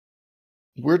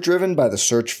We're driven by the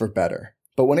search for better.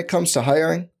 But when it comes to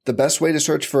hiring, the best way to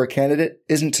search for a candidate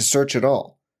isn't to search at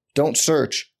all. Don't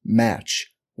search,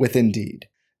 match with Indeed.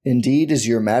 Indeed is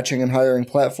your matching and hiring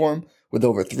platform with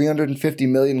over 350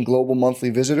 million global monthly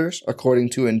visitors,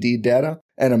 according to Indeed data,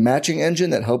 and a matching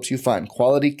engine that helps you find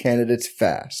quality candidates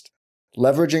fast.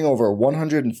 Leveraging over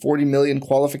 140 million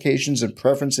qualifications and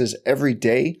preferences every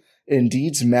day,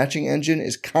 Indeed's matching engine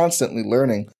is constantly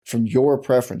learning from your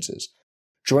preferences.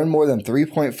 Join more than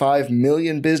 3.5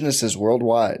 million businesses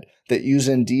worldwide that use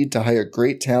Indeed to hire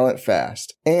great talent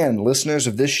fast. And listeners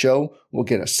of this show will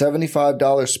get a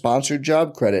 $75 sponsored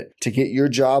job credit to get your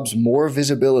jobs more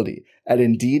visibility at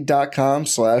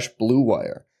Indeed.com/Blue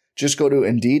Wire. Just go to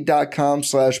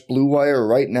Indeed.com/Blue Wire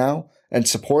right now and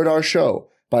support our show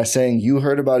by saying you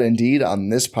heard about Indeed on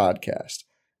this podcast.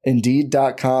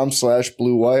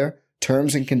 Indeed.com/Blue Wire.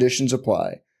 Terms and conditions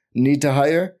apply. Need to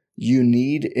hire? You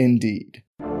need Indeed.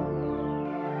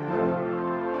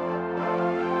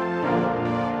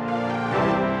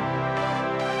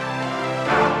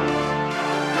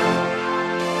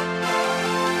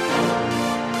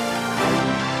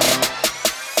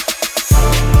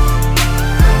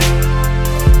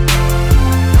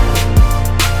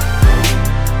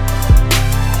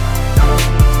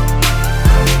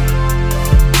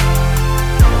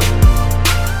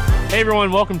 Hey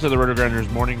everyone, welcome to the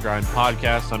RotoGrinders Morning Grind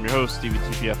Podcast. I'm your host, Stevie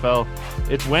TPFL.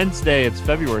 It's Wednesday, it's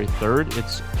February 3rd,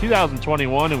 it's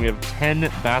 2021, and we have 10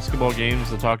 basketball games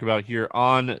to talk about here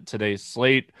on today's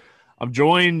slate. I'm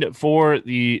joined for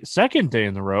the second day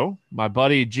in a row, my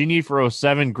buddy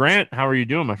Genie407. Grant, how are you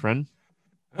doing, my friend?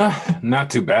 Not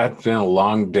too bad. It's been a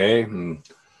long day. I'm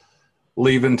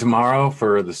leaving tomorrow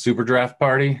for the Super Draft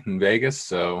party in Vegas,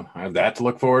 so I have that to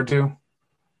look forward to,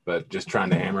 but just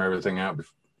trying to hammer everything out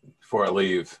before I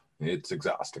leave. It's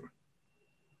exhausting.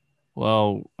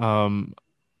 Well,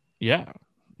 yeah,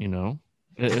 you know,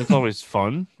 it's always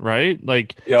fun, right?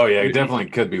 Like, oh yeah, it definitely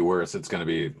could be worse. It's going to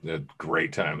be a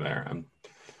great time there. I'm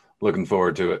looking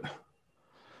forward to it.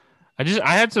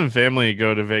 I had some family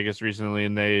go to Vegas recently,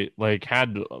 and they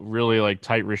had really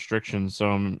tight restrictions. So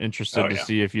I'm interested to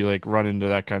see if you run into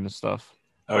that kind of stuff.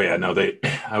 Oh yeah, no,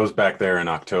 I was back there in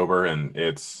October, and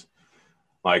it's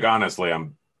honestly,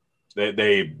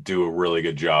 They do a really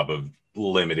good job of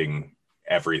limiting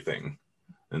everything.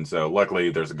 And so luckily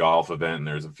there's a golf event and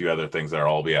there's a few other things that will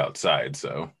all be outside.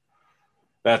 So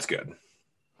that's good.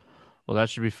 Well, that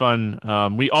should be fun.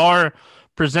 We are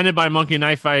presented by Monkey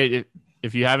Knife Fight.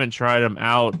 If you haven't tried them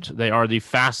out, they are the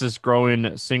fastest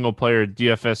growing single player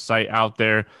DFS site out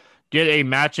there. Get a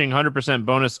matching 100%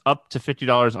 bonus up to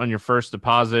 $50 on your first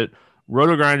deposit.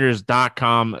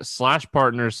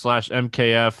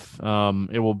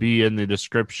 rotogrinders.com/partners/MKF. It will be in the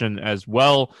description as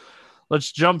well.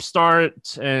 Let's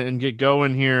jumpstart and get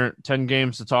going here. 10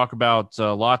 games to talk about,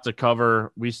 a lot to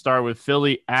cover. We start with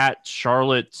Philly at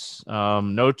Charlotte.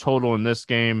 No total in this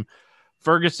game.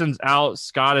 Ferguson's out,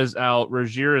 Scott is out,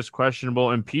 Rozier is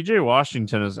questionable, and PJ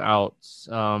Washington is out.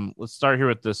 Let's start here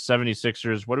with the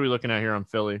 76ers. What are we looking at here on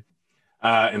Philly?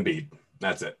 Embiid.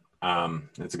 That's it.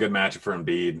 It's a good matchup for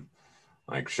Embiid.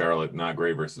 Charlotte, not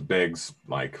great versus bigs.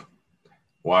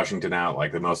 Washington out.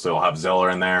 The most they'll have Zeller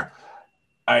in there.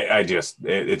 It's just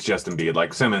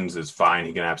Embiid. Simmons is fine.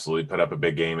 He can absolutely put up a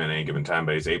big game at any given time,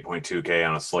 but he's 8.2K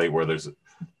on a slate where there's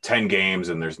 10 games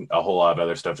and there's a whole lot of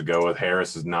other stuff to go with.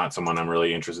 Harris is not someone I'm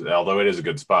really interested in, although it is a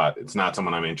good spot. It's not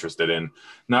someone I'm interested in.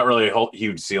 Not really a whole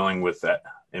huge ceiling with that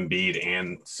Embiid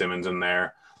and Simmons in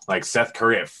there. Seth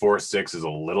Curry at 4.6 is a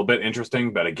little bit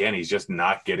interesting, but again, he's just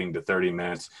not getting to 30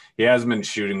 minutes. He hasn't been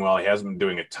shooting well. He hasn't been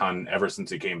doing a ton ever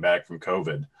since he came back from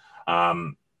COVID.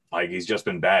 He's just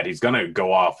been bad. He's going to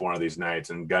go off one of these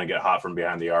nights and going to get hot from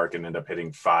behind the arc and end up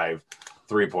hitting 5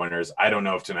 3-pointers. I don't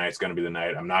know if tonight's going to be the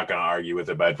night. I'm not going to argue with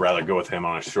it, but I'd rather go with him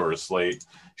on a shorter slate.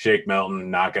 Shake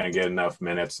Milton, not going to get enough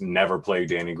minutes. Never play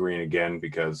Danny Green again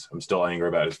because I'm still angry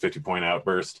about his 50-point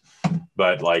outburst.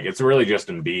 But, it's really just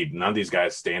Embiid. None of these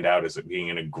guys stand out as being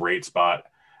in a great spot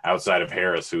outside of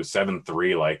Harris, who's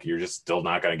 7'3". You're just still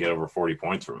not going to get over 40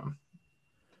 points from him.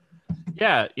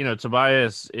 Yeah,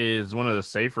 Tobias is one of the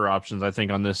safer options, I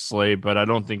think, on this slate, but I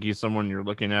don't think he's someone you're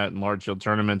looking at in large field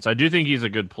tournaments. I do think he's a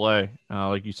good play.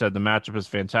 Like you said, the matchup is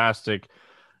fantastic.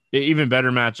 Even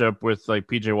better matchup with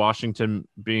PJ Washington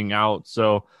being out.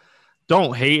 So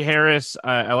don't hate Harris.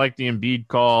 I like the Embiid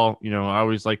call. I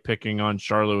always like picking on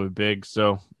Charlotte with big,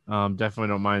 so definitely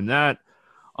don't mind that.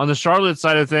 On the Charlotte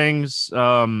side of things,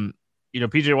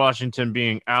 PJ Washington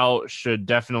being out should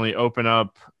definitely open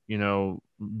up,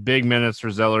 big minutes for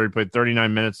Zeller. He played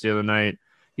 39 minutes the other night.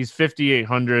 He's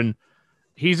 5,800.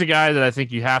 He's a guy that I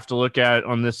think you have to look at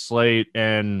on this slate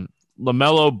and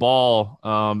LaMelo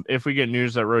Ball, if we get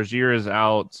news that Rozier is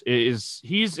out,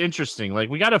 he's interesting. Like,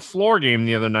 we got a floor game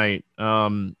the other night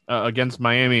against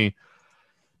Miami.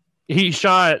 He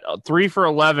shot 3 for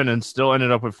 11 and still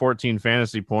ended up with 14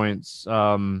 fantasy points.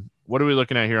 What are we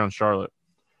looking at here on Charlotte?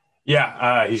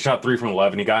 Yeah, he shot 3 from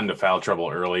 11. He got into foul trouble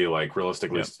early. Like,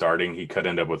 realistically starting, he could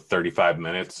end up with 35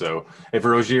 minutes. So if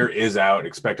Rozier is out,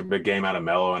 expect a big game out of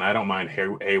Melo. And I don't mind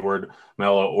Hayward,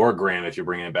 Melo, or Graham if you're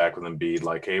bringing it back with Embiid.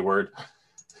 Like, Hayward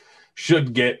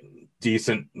should get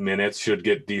decent minutes, should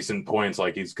get decent points.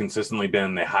 Like, he's consistently been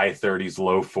in the high 30s,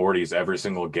 low 40s every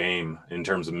single game in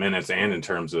terms of minutes and in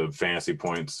terms of fantasy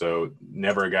points. So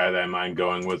never a guy that I mind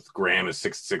going with. Graham is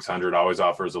 6,600, always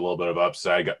offers a little bit of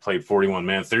upside. Got played 41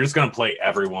 minutes. They're just going to play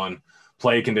everyone,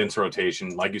 play condensed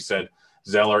rotation. Like you said,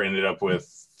 Zeller ended up with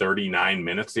 39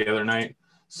 minutes the other night.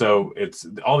 So it's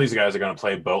all these guys are going to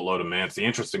play a boatload of minutes. The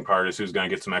interesting part is who's going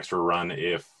to get some extra run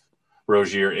if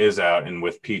Rozier is out and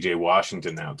with PJ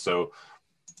Washington out. So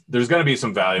there's going to be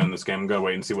some value in this game. I'm going to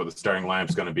wait and see what the starting lineup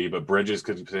is going to be, but Bridges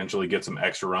could potentially get some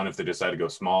extra run if they decide to go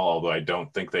small, although I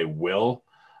don't think they will.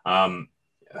 I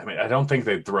don't think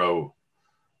they'd throw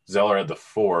Zeller at the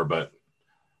 4, but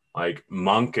like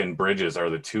Monk and Bridges are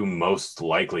the two most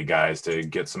likely guys to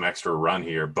get some extra run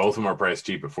here. Both of them are priced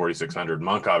cheap at 4,600.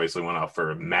 Monk obviously went off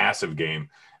for a massive game.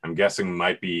 I'm guessing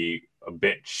might be a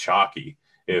bit chalky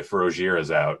if Rozier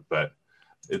is out, but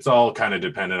it's all kind of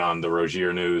dependent on the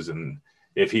Rozier news. And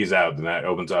if he's out, then that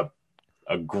opens up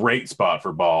a great spot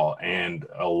for Ball and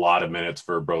a lot of minutes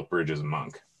for both Bridges and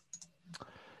Monk.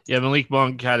 Yeah, Malik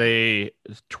Monk had a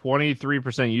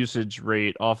 23% usage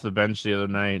rate off the bench the other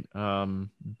night.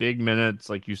 Big minutes,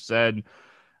 like you said.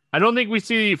 I don't think we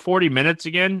see 40 minutes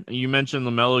again. You mentioned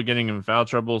LaMelo getting in foul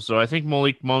trouble, so I think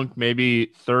Malik Monk maybe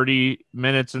 30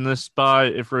 minutes in this spot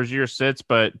if Rozier sits,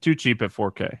 but too cheap at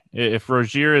 4K. If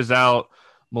Rozier is out,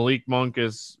 Malik Monk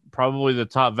is probably the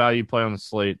top value play on the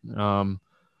slate.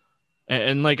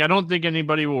 And like, I don't think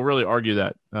anybody will really argue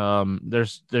that.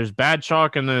 There's bad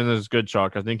chalk and then there's good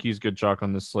chalk. I think he's good chalk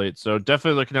on this slate. So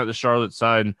definitely looking at the Charlotte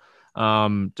side,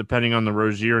 depending on the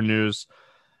Rozier news.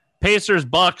 Pacers,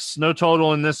 Bucks, no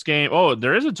total in this game. Oh,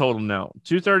 there is a total now.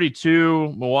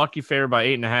 232, Milwaukee favored by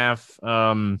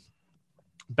 8.5.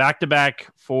 Back-to-back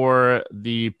for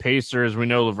the Pacers. We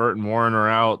know LeVert and Warren are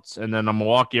out. And then on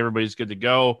Milwaukee, everybody's good to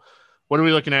go. What are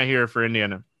we looking at here for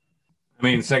Indiana? I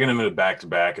mean, second him in a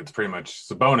back-to-back, it's pretty much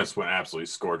Sabonis went absolutely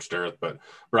scorched earth, but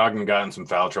Brogdon got in some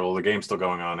foul trouble. The game's still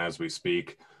going on as we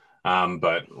speak.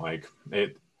 But like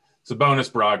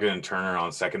Sabonis, Brogdon, and Turner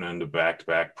on second end of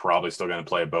back-to-back, probably still going to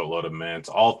play a boatload of minutes.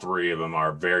 All three of them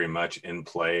are very much in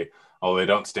play, although they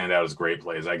don't stand out as great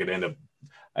plays. I could end up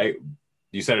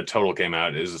you said a total came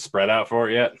out. Is the spread out for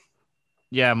it yet?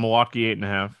 Yeah, Milwaukee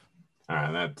 8.5. All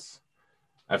right,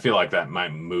 I feel like that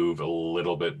might move a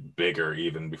little bit bigger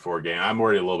even before game. I'm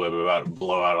worried a little bit about a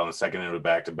blowout on the second end of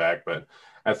back-to-back, but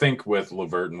I think with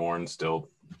LeVert and Warren still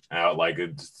out, like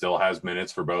it still has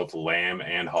minutes for both Lamb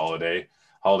and Holiday.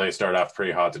 Holiday started off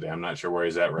pretty hot today. I'm not sure where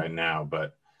he's at right now,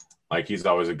 but like he's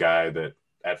always a guy that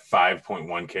at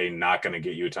 5.1K, not going to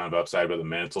get you a ton of upside, but the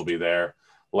minutes will be there.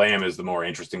 Lamb is the more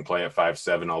interesting play at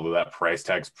 5.7, although that price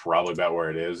tag's probably about where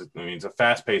it is. I mean, it's a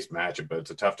fast-paced matchup, but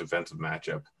it's a tough defensive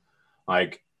matchup.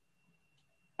 Like,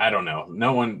 I don't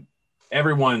know.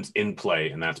 Everyone's in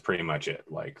play, and that's pretty much it.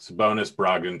 Like, Sabonis,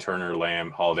 Brogdon, Turner,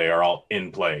 Lamb, Holiday are all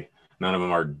in play. None of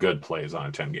them are good plays on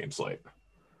a 10-game slate.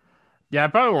 Yeah, I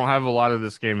probably won't have a lot of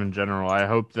this game in general. I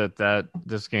hope that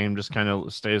this game just kind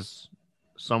of stays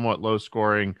somewhat low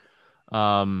scoring. They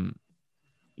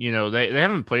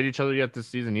haven't played each other yet this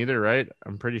season either, right?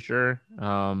 I'm pretty sure.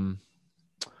 But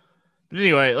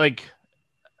anyway, like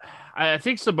I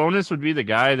think Sabonis would be the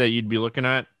guy that you'd be looking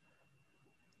at.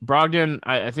 Brogdon,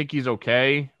 I think he's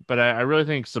okay, but I really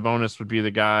think Sabonis would be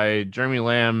the guy. Jeremy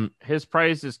Lamb, his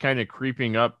price is kind of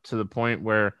creeping up to the point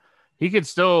where he could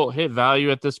still hit value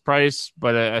at this price,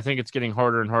 but I think it's getting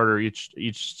harder and harder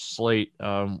each slate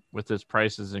with his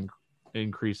prices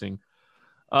increasing.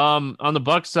 On the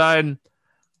Bucks side,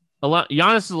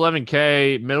 Giannis is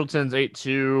 11K, Middleton's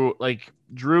 8.2, like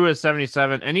Drew is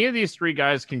 77. Any of these three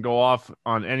guys can go off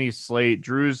on any slate.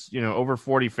 Drew's, over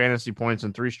 40 fantasy points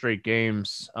in 3 straight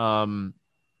games. Do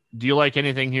you like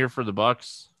anything here for the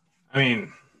Bucks? I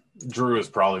mean, Drew is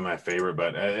probably my favorite,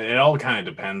 but it all kind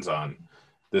of depends on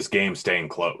this game staying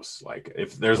close. Like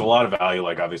if there's a lot of value,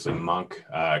 like obviously Monk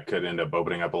could end up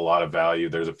opening up a lot of value.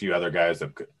 There's a few other guys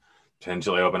that could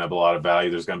potentially open up a lot of value.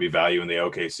 There's going to be value in the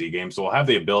OKC game. So we'll have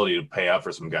the ability to pay out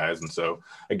for some guys. And so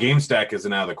a game stack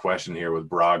isn't out of the question here with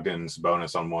Brogdon and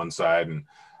Sabonis on one side and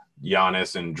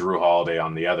Giannis and Drew Holiday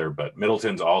on the other, but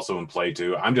Middleton's also in play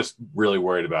too. I'm just really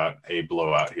worried about a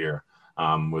blowout here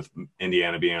with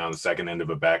Indiana being on the second end of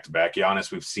a back-to-back.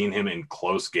 Giannis, we've seen him in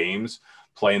close games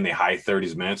play in the high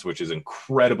 30s minutes, which is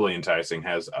incredibly enticing,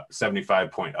 has a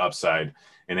 75-point upside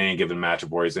in any given matchup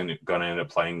where he's going to end up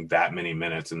playing that many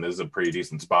minutes, and this is a pretty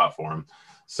decent spot for him.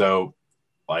 So,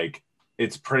 like,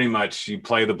 it's pretty much you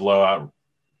play the blowout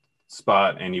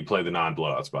spot and you play the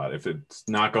non-blowout spot. If it's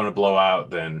not going to blow out,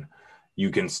 then you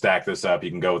can stack this up.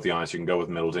 You can go with Giannis. You can go with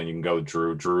Middleton. You can go with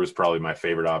Drew. Drew is probably my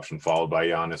favorite option, followed by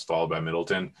Giannis, followed by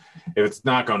Middleton. If it's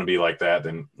not going to be like that,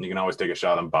 then you can always take a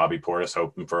shot on Bobby Portis,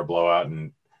 hoping for a blowout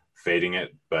and fading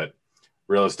it. But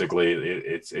realistically,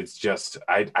 it's just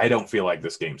I don't feel like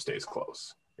this game stays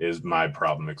close is my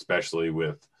problem, especially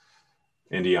with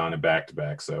Indiana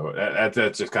back-to-back. So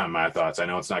that's just kind of my thoughts. I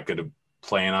know it's not good to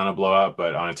plan on a blowout,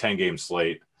 but on a 10-game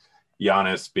slate,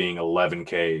 Giannis being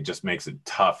 11K just makes it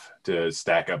tough to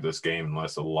stack up this game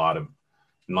unless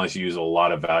you use a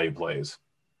lot of value plays.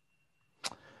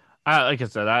 Like I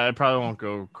said, I probably won't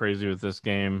go crazy with this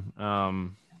game.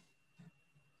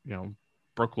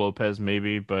 Brook Lopez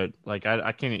maybe, but like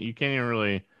you can't even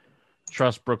really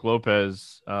trust Brook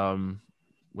Lopez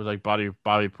with like Bobby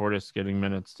Portis getting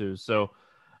minutes too. So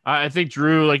I think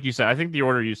Drew, like you said, I think the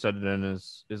order you said it in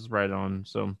is right on.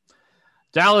 So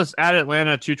Dallas at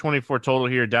Atlanta, 224 total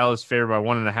here. Dallas favored by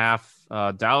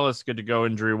 1.5. Dallas good to go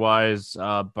injury wise.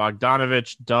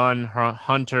 Bogdanovich, Dunn,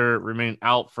 Hunter remain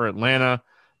out for Atlanta.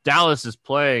 Dallas is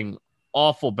playing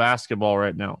awful basketball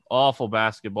right now. Awful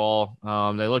basketball.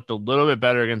 They looked a little bit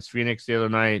better against Phoenix the other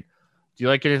night. Do you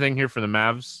like anything here for the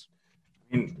Mavs?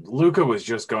 I mean, Luka was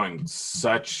just going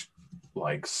such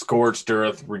like scorched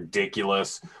earth,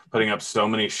 ridiculous, putting up so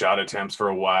many shot attempts for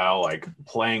a while, like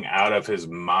playing out of his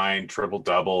mind,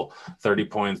 triple-double, 30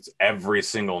 points every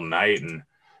single night. And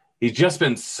he's just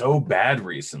been so bad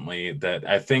recently that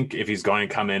I think if he's going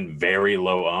to come in very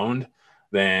low owned,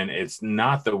 then it's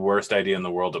not the worst idea in the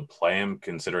world to play him,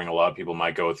 considering a lot of people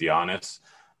might go with Giannis.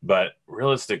 But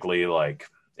realistically, like,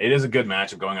 it is a good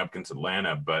matchup going up against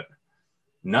Atlanta, but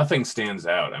nothing stands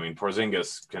out. I mean,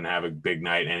 Porzingis can have a big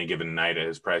night any given night at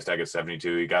his price tag of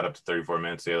 72. He got up to 34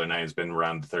 minutes the other night. He's been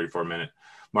around the 34-minute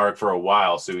mark for a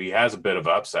while, so he has a bit of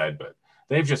upside, but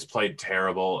they've just played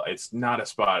terrible. It's not a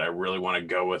spot I really want to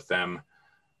go with them.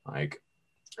 Like,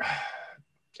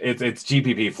 it's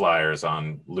GPP flyers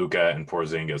on Luka and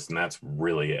Porzingis, and that's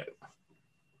really it.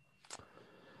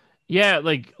 Yeah,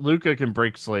 like Luka can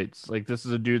break slates. Like this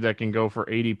is a dude that can go for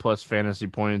 80 plus fantasy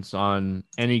points on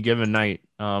any given night.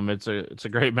 It's a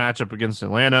great matchup against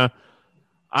Atlanta.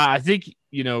 I think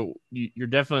you're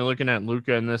definitely looking at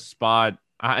Luka in this spot.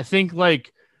 I think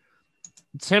like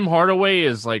Tim Hardaway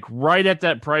is like right at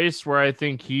that price where I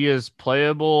think he is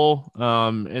playable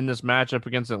in this matchup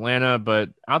against Atlanta. But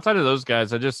outside of those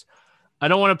guys, I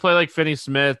don't want to play like Finney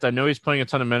Smith. I know he's playing a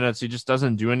ton of minutes. He just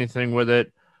doesn't do anything with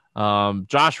it.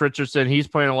 Josh Richardson, he's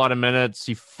playing a lot of minutes.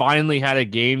 He finally had a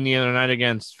game the other night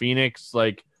against Phoenix.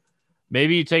 Like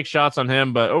maybe you take shots on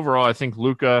him, but overall, I think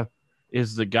Luka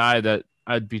is the guy that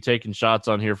I'd be taking shots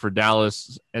on here for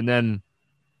Dallas. And then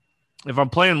if I'm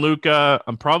playing Luka,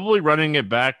 I'm probably running it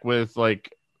back with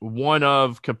like one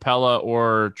of Capella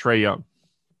or Trae Young.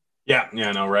 Yeah,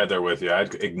 no, right there with you.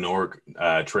 I'd ignore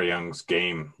Trae Young's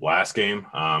last game.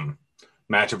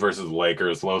 Matchup versus the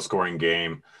Lakers, low scoring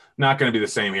game. Not going to be the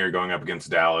same here going up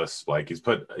against Dallas. Like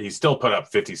he's still put up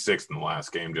 56 in the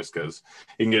last game just because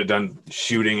he can get it done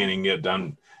shooting and he can get it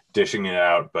done dishing it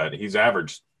out. But he's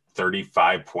averaged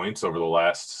 35 points over the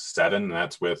last 7. And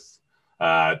that's with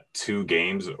 2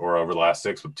 games, or over the last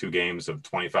 6 with 2 games of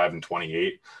 25 and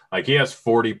 28. Like he has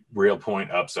 40 real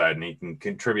point upside, and he can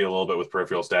contribute a little bit with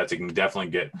peripheral stats. He can definitely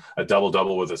get a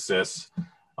double-double with assists.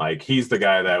 Like he's the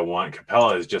guy that I want.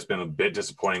 Capella has just been a bit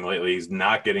disappointing lately. He's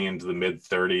not getting into the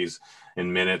mid-30s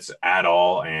in minutes at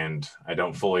all, and I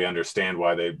don't fully understand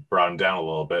why they brought him down a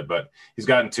little bit. But he's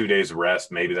gotten 2 days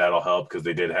rest. Maybe that'll help because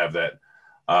they did have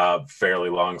that fairly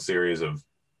long series of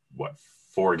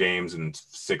 4 games in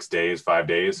 6 days, 5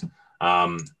 days.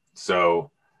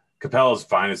 So Capella's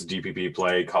fine as a GPP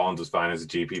play. Collins is fine as a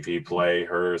GPP play.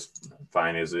 Hers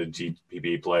fine as a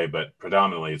GPP play, but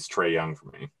predominantly it's Trae Young for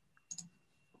me.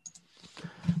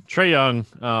 Trae Young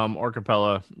or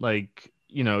Capella, like,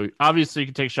 obviously you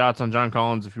can take shots on John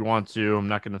Collins if you want to. I'm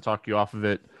not going to talk you off of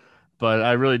it, but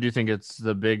I really do think it's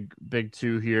the big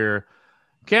 2 here.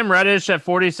 Cam Reddish at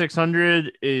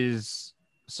 4,600 is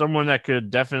someone that could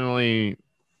definitely,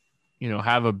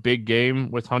 have a big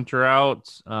game with Hunter out.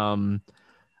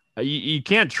 you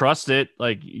can't trust it.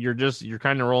 Like you're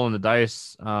kind of rolling the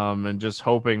dice and just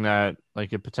hoping that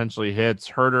like it potentially hits.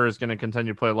 Herter is going to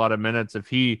continue to play a lot of minutes. If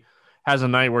he has a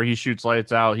night where he shoots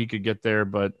lights out, he could get there,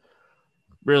 but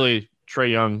really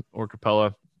Trae Young or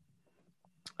Capella.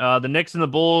 The Knicks and the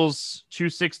Bulls,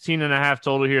 216.5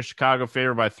 total here. Chicago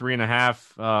favored by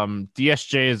 3.5.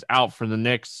 DSJ is out for the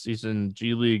Knicks. He's in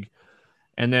G League.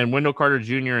 And then Wendell Carter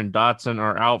Jr. and Dotson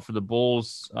are out for the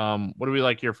Bulls. What do we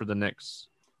like here for the Knicks?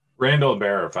 Randall and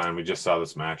Bear are fine. We just saw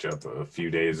this matchup a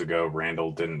few days ago.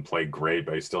 Randall didn't play great,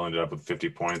 but he still ended up with 50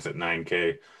 points at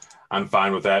 9K. I'm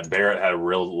fine with that. Barrett had a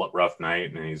real rough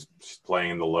night, and he's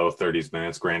playing in the low 30s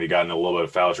minutes. Granted, he got in a little bit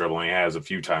of foul trouble, and he has a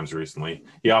few times recently.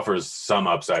 He offers some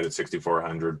upside at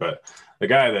 6,400, but the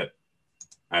guy that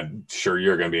I'm sure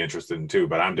you're going to be interested in too,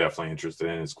 but I'm definitely interested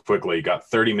in is Quickly. He got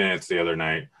 30 minutes the other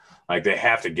night. Like, they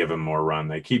have to give him more run.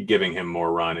 They keep giving him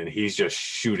more run, and he's just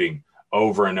shooting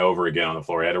over and over again on the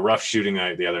floor. He had a rough shooting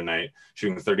night the other night,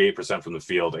 shooting 38% from the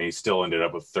field, and he still ended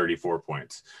up with 34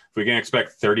 points. If we can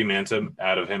expect 30 minutes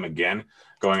out of him again,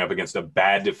 going up against a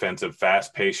bad defensive,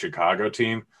 fast-paced Chicago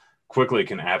team, Quickly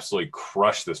can absolutely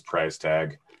crush this price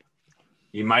tag.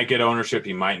 He might get ownership,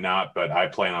 he might not, but I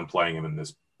plan on playing him in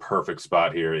this perfect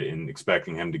spot here and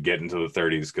expecting him to get into the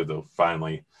 30s because they'll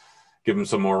finally give him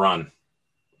some more run.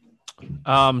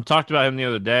 Talked about him the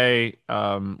other day.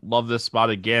 Love this spot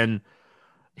again.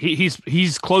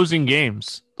 He's closing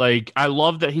games. Like, I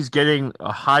love that he's getting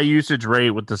a high usage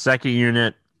rate with the second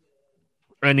unit,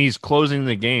 and he's closing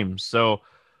the games. So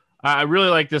I really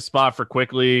like this spot for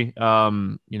Quickly.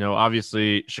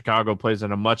 Obviously Chicago plays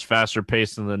at a much faster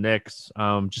pace than the Knicks.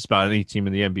 Just about any team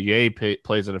in the NBA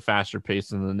plays at a faster pace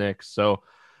than the Knicks. So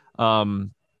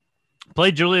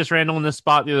played Julius Randle in this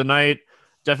spot the other night.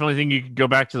 Definitely think you could go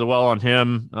back to the well on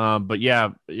him. But yeah,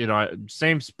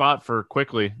 same spot for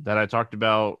Quickly that I talked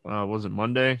about. Was it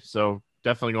Monday? So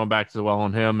definitely going back to the well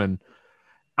on him. And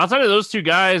outside of those two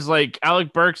guys, like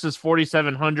Alec Burks is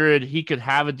 4,700. He could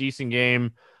have a decent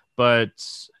game, but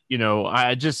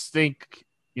I just think,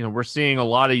 we're seeing a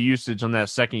lot of usage on that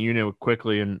second unit with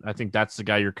Quickly. And I think that's the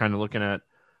guy you're kind of looking at.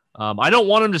 I don't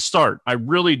want him to start. I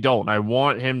really don't. I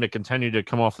want him to continue to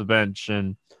come off the bench,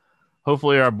 and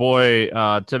hopefully our boy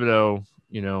Thibodeau,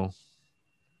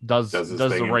 does his the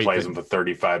thing right and plays thing. him for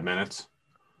 35 minutes.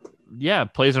 Yeah,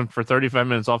 plays him for 35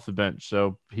 minutes off the bench,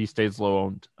 so he stays low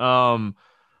owned.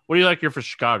 What do you like here for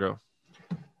Chicago?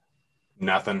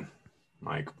 Nothing.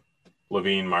 Like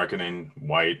Levine, Markkanen,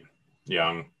 White,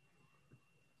 Young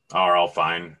are all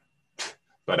fine,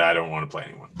 but I don't want to play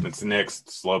anyone. It's the Knicks,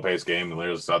 slow-paced game. We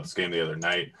literally saw this game the other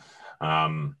night.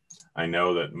 I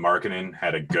know that Markkanen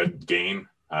had a good game,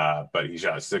 but he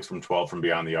shot 6 from 12 from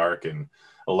beyond the arc and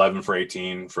 11 for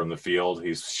 18 from the field.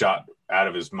 He's shot out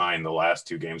of his mind the last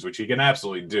two games, which he can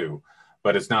absolutely do,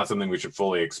 but it's not something we should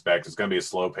fully expect. It's going to be a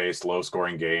slow-paced,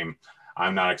 low-scoring game.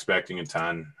 I'm not expecting a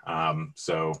ton.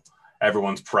 So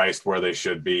everyone's priced where they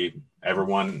should be.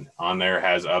 Everyone on there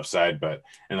has upside, but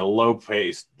in a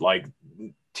low-paced, like,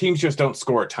 teams just don't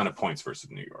score a ton of points versus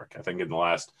New York. I think in the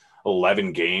last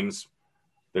 11 games,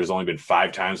 there's only been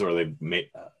 5 times where they've made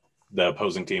the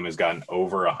opposing team has gotten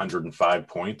over 105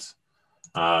 points.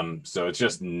 So it's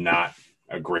just not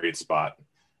a great spot.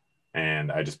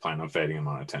 And I just plan on fading him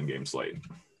on a 10-game slate.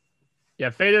 Yeah,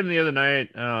 faded him the other night.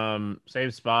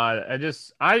 Same spot.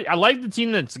 I like the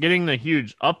team that's getting the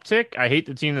huge uptick. I hate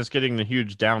the team that's getting the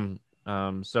huge down.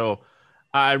 So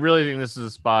I really think this is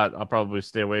a spot I'll probably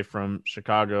stay away from.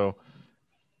 Chicago.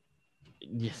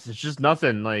 Yes, it's just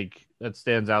nothing like that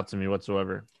stands out to me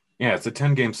whatsoever. Yeah, it's a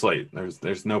 10-game slate.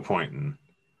 There's no point in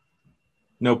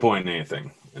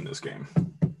anything in this game.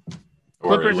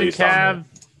 Clippers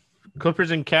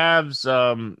and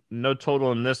Cavs. No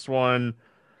total in this one.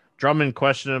 Drummond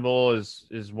questionable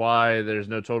is why there's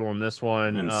no total in this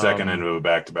one. And second end of a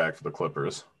back-to-back for the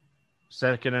Clippers.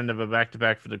 Second end of a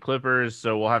back-to-back for the Clippers,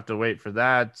 so we'll have to wait for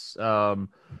that.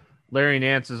 Larry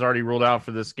Nance is already ruled out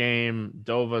for this game.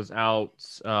 Dova's out.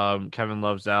 Kevin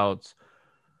Love's out.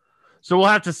 So we'll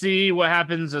have to see what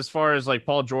happens as far as like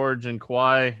Paul George and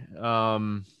Kawhi.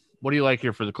 What do you like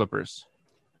here for the Clippers?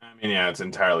 I mean, yeah, it's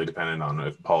entirely dependent on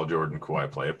if Paul George and Kawhi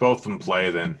play. If both of them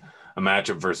play, then a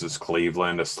matchup versus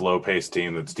Cleveland, a slow-paced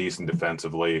team that's decent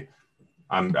defensively,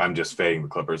 I'm just fading the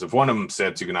Clippers. If one of them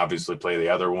sits, you can obviously play the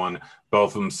other one.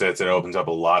 Both of them sits, it opens up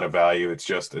a lot of value. It's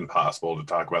just impossible to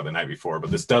talk about the night before.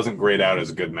 But this doesn't grade out as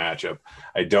a good matchup.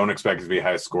 I don't expect it to be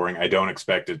high scoring. I don't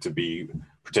expect it to be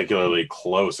particularly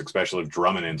close, especially if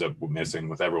Drummond ends up missing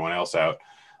with everyone else out.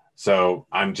 So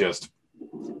I'm just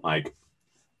like,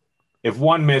 if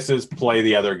one misses, play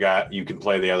the other guy. You can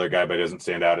play the other guy, but it doesn't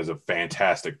stand out as a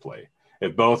fantastic play.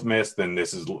 If both miss, then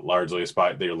this is largely a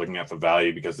spot that you're looking at the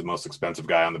value because the most expensive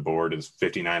guy on the board is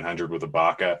 5,900 with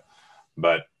Ibaka.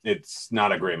 But it's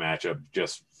not a great matchup.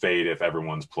 Just fade if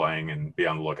everyone's playing and be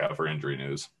on the lookout for injury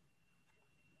news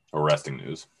or resting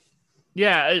news.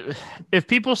 Yeah, if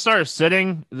people start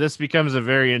sitting, this becomes a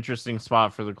very interesting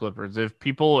spot for the Clippers. If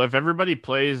everybody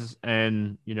plays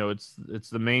and it's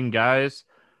the main guys,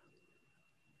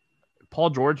 Paul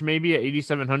George maybe at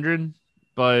 8,700,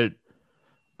 but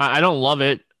I don't love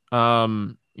it.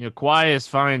 Kawhi is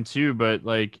fine too, but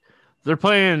like they're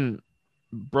playing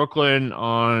Brooklyn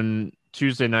on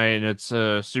Tuesday night and it's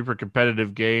a super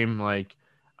competitive game. Like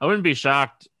I wouldn't be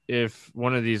shocked if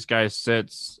one of these guys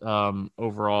sits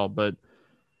overall, but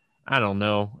I don't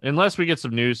know. Unless we get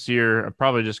some news here, I'm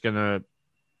probably just going to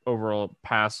overall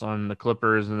pass on the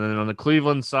Clippers. And then on the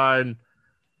Cleveland side,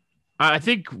 I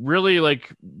think really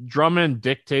like Drummond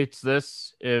dictates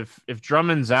this. If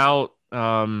Drummond's out,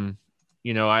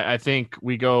 I think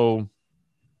we go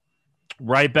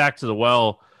right back to the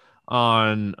well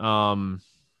on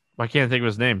I can't think of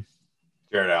his name.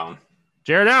 Jared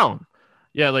Allen.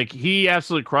 Yeah, like he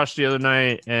absolutely crushed the other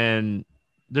night, and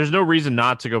there's no reason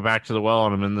not to go back to the well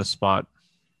on him in this spot.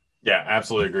 Yeah,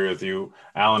 absolutely agree with you.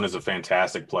 Allen is a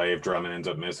fantastic play if Drummond ends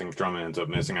up missing. If Drummond ends up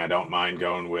missing, I don't mind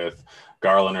going with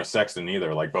Garland or Sexton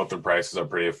either. Like both their prices are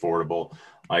pretty affordable.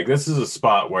 Like this is a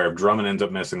spot where if Drummond ends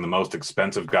up missing, the most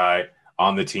expensive guy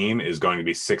on the team is going to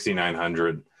be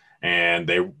 6,900, and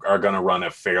they are going to run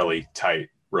a fairly tight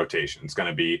rotation. It's going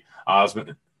to be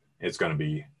Osman. It's going to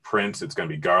be Prince. It's going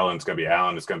to be Garland. It's going to be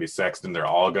Allen. It's going to be Sexton. They're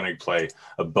all going to play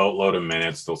a boatload of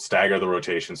minutes. They'll stagger the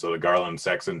rotation. So the Garland and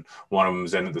Sexton, one of them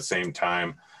is in at the same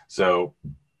time. So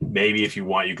maybe if you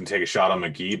want, you can take a shot on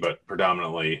McGee, but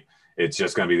predominantly it's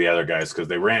just going to be the other guys because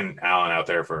they ran Allen out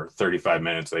there for 35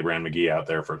 minutes. They ran McGee out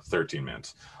there for 13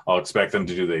 minutes. I'll expect them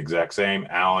to do the exact same.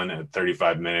 Allen at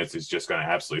 35 minutes is just going to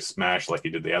absolutely smash like he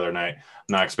did the other night. I'm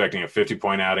not expecting a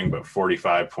 50-point outing, but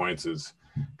 45 points is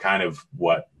kind of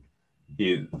what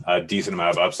a decent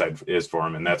amount of upside is for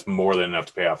him, and that's more than enough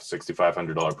to pay off a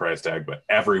 $6,500 price tag. But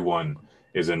everyone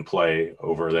is in play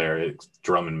over there. It's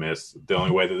Drummond miss. The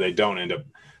only way that they don't end up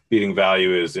beating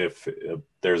value is if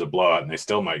there's a blowout, and they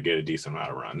still might get a decent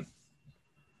amount of run.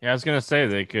 Yeah, I was gonna say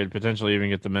they could potentially even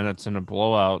get the minutes in a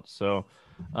blowout. So,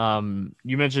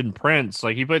 you mentioned Prince.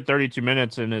 Like he played 32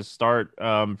 minutes in his start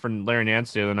for Larry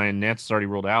Nance the other night, and Nance is already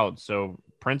ruled out. So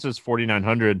Prince is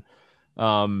 4,900.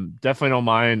 Definitely don't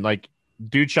mind. Like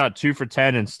dude shot 2 for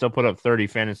 10 and still put up 30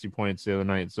 fantasy points the other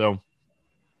night. So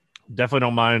definitely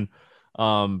don't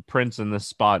mind Prince in this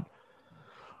spot.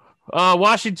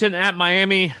 Washington at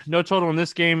Miami. No total in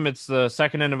this game. It's the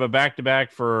second end of a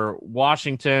back-to-back for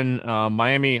Washington.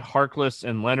 Miami, Harkless,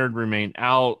 and Leonard remain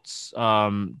out.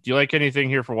 Do you like anything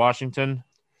here for Washington?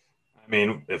 I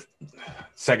mean, if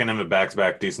second end of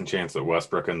back-to-back, decent chance that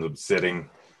Westbrook ends up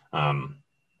sitting.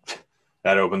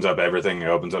 That opens up everything. It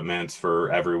opens up minutes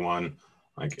for everyone.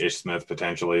 Like Ish Smith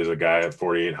potentially is a guy at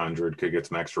 4,800, could get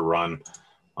some extra run.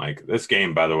 Like this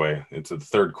game, by the way, it's the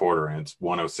third quarter and it's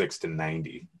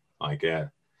 106-90. Like, yeah.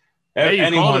 Hey,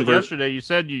 you called it yesterday. You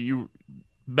said you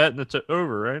bet the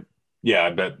over, right?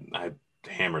 Yeah, I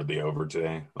hammered the over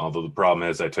today. Although the problem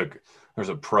is there's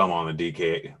a promo on the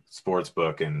DK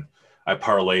Sportsbook and I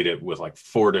parlayed it with like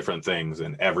 4 different things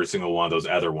and every single one of those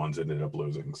other ones ended up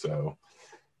losing. So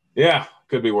yeah,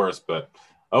 could be worse, but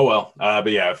oh well.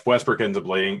 But yeah, if Westbrook ends up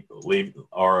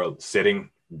sitting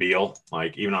Beal,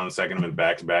 like even on the second minute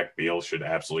back-to-back, Beal should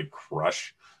absolutely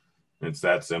crush. It's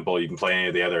that simple. You can play any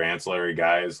of the other ancillary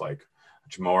guys like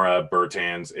Chamora,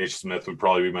 Bertans. Ish Smith would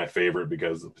probably be my favorite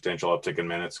because of the potential uptick in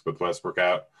minutes with Westbrook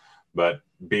out. But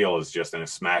Beal is just in a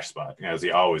smash spot, as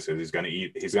he always is. He's going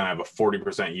to have a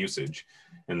 40% usage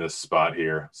in this spot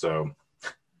here. So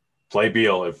play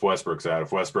Beal if Westbrook's out.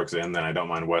 If Westbrook's in, then I don't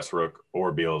mind Westbrook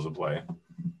or Beal as a play.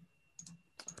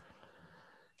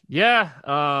 Yeah,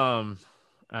 I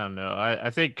don't know.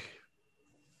 I think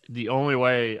the only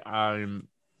way I'm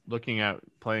looking at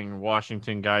playing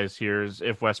Washington guys here is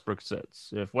if Westbrook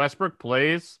sits. If Westbrook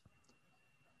plays,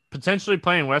 potentially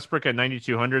playing Westbrook at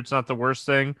 9,200 is not the worst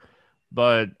thing.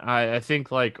 But I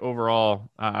think like overall,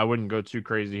 I wouldn't go too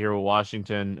crazy here with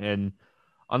Washington. And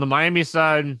on the Miami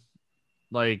side,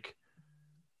 like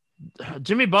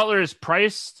Jimmy Butler is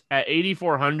priced at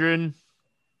 8,400,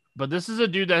 but this is a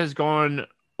dude that has gone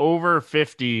over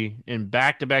 50 in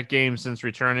back-to-back games since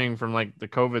returning from like the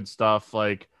COVID stuff.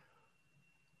 Like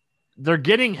they're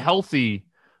getting healthy,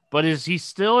 but is he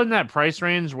still in that price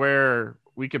range where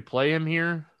we could play him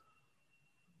here?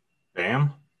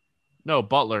 Bam? No,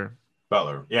 Butler.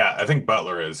 Yeah, I think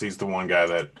Butler is. He's the one guy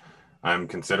that I'm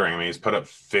considering. I mean, he's put up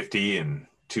 50 and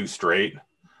 2 straight.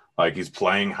 Like he's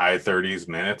playing high 30s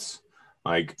minutes.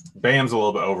 Like Bam's a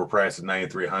little bit overpriced at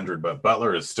 9,300, but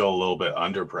Butler is still a little bit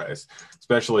underpriced,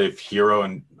 especially if Hero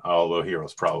and although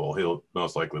Hero's probable, he'll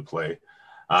most likely play.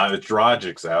 If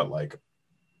Dragic's out, like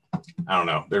I don't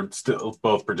know, they're still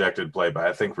both projected to play, but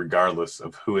I think regardless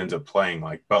of who ends up playing,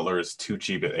 like Butler is too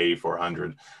cheap at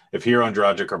 8,400. If Hero and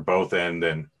Dragic are both in,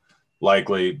 then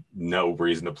likely no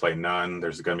reason to play none.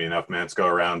 There's going to be enough minutes go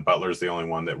around. Butler's the only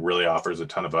one that really offers a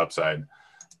ton of upside.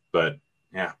 But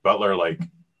yeah, Butler, like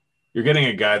you're getting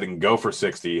a guy that can go for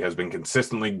 60, has been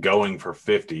consistently going for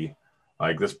 50.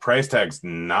 Like this price tag's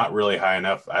not really high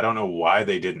enough. I don't know why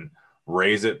they didn't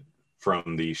raise it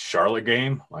from the Charlotte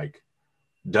game. Like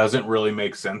doesn't really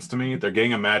make sense to me. They're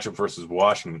getting a matchup versus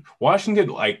Washington. Washington,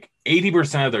 like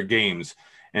 80% of their games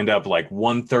end up like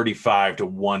 135 to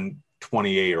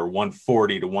 128 or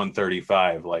 140 to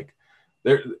 135. Like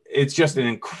it's just an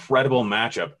incredible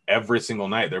matchup every single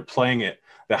night. They're playing it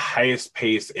the highest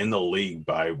pace in the league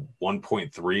by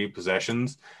 1.3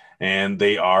 possessions, and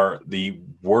they are the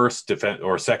worst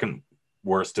second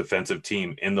worst defensive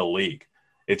team in the league.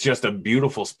 It's just a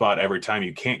beautiful spot every time.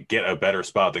 You can't get a better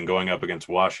spot than going up against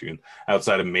Washington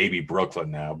outside of maybe Brooklyn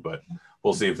now, but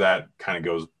we'll see if that kind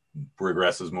of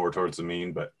regresses more towards the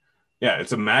mean. But yeah,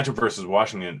 it's a matchup versus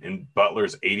Washington in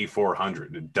Butler's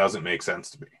 8,400. It doesn't make sense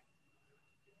to me.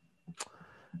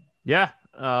 Yeah.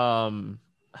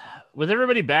 With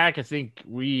everybody back, I think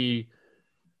we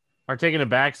are taking a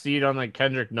back seat on like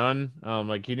Kendrick Nunn.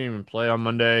 Like he didn't even play on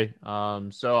Monday.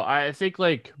 So I think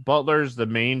like Butler's the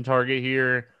main target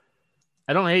here.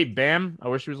 I don't hate Bam. I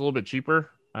wish he was a little bit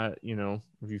cheaper. You know,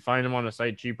 if you find him on a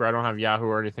site cheaper, I don't have Yahoo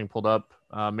or anything pulled up.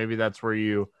 Maybe that's where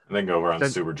you. I think over on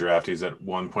Super Draft, he's at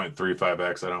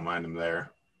 1.35x. I don't mind him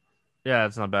there. Yeah,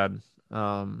 it's not bad.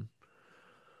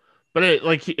 But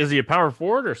is he a power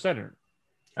forward or center?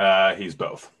 He's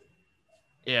both.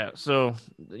 Yeah, so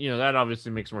that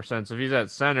obviously makes more sense. If he's at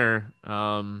center,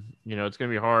 it's gonna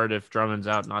be hard if Drummond's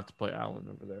out not to play Allen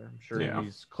over there. I'm sure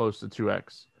he's close to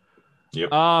 2x.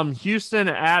 Yep. Houston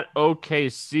at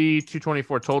OKC,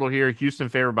 224 total here. Houston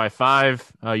favored by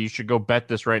 5. You should go bet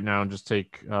this right now and just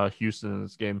take Houston in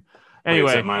this game.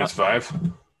 Anyway,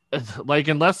 -5. Like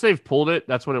unless they've pulled it,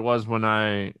 that's what it was when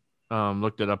I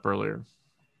looked it up earlier.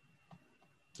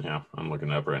 Yeah, I'm looking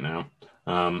it up right now.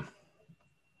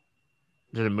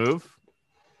 Did it move?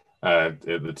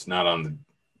 It's not on the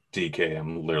DK.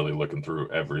 I'm literally looking through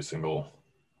every single.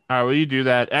 All right, well, you do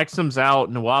that. Exum's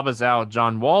out, Nwaba's out,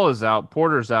 John Wall is out,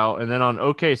 Porter's out, and then on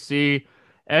OKC,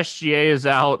 SGA is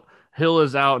out, Hill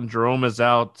is out, and Jerome is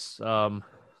out.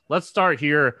 Let's start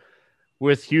here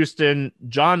with Houston.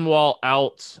 John Wall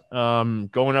out,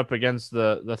 going up against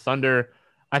the Thunder.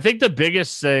 I think the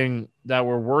biggest thing that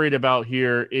we're worried about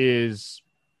here is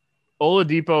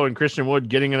Oladipo and Christian Wood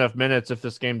getting enough minutes if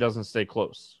this game doesn't stay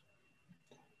close.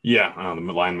 Yeah,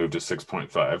 the line moved to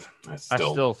 6.5. I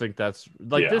still think that's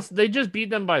this. They just beat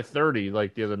them by 30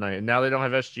 like the other night, and now they don't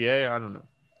have SGA. I don't know.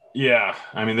 Yeah,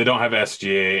 I mean they don't have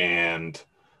SGA, and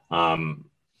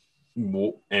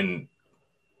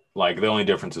like the only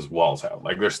difference is Wall's out.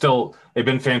 Like they've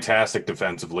been fantastic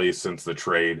defensively since the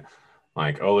trade.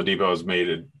 Like Oladipo has made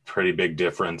a pretty big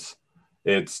difference.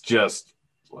 It's just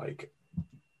like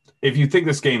if you think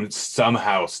this game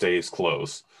somehow stays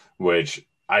close, which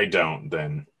I don't,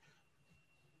 then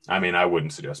I mean I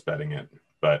wouldn't suggest betting it.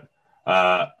 But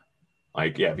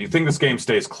if you think this game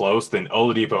stays close, then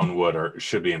Oladipo and Wood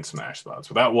should be in smash spots.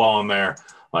 Without Wall in there,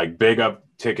 like big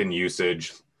uptick in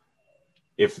usage.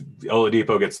 If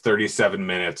Oladipo gets 37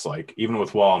 minutes, like even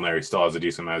with Wall in there, he still has a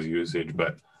decent amount of usage.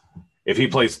 But if he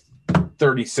plays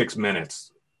 36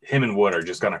 minutes, him and Wood are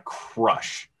just going to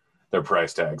crush their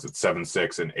price tags at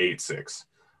 7.6 and 8.6.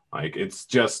 Like it's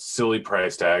just silly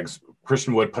price tags.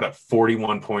 Christian Wood put up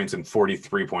 41 points and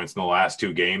 43 points in the last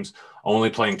 2 games,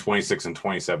 only playing 26 and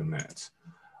 27 minutes.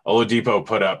 Oladipo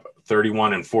put up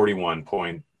 31 and 41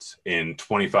 points in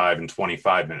 25 and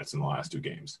 25 minutes in the last 2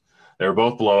 games. They were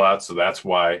both blowouts, so that's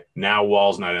why now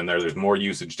Wall's not in there. There's more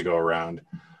usage to go around.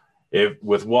 If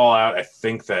with Wall out, I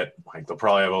think that they'll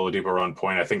probably have Oladipo run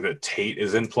point. I think that Tate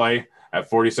is in play at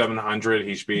 4,700.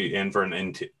 He should be in for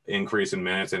an increase in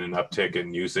minutes and an uptick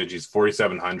in usage. He's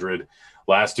 4,700.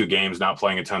 Last 2 games, not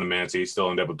playing a ton of minutes. He still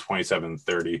ended up with 27 and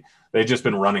 30. They've just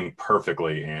been running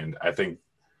perfectly, and I think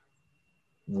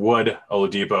Wood,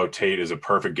 Oladipo, Tate is a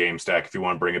perfect game stack if you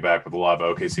want to bring it back with a lot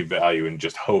of OKC value and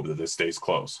just hope that this stays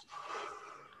close.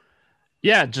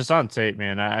 Yeah, just on Tate,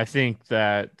 man. I think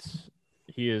that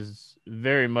he is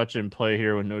very much in play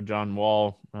here with no John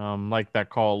Wall. Like that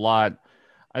call a lot.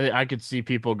 I could see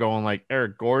people going like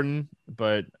Eric Gordon,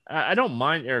 but I don't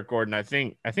mind Eric Gordon. I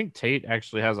think Tate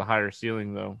actually has a higher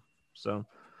ceiling though. So,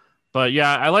 but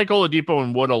yeah, I like Oladipo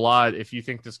and Wood a lot. If you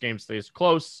think this game stays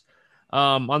close,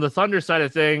 on the Thunder side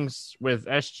of things with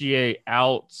SGA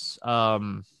out,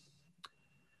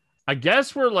 I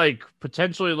guess we're like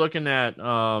potentially looking at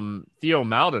Theo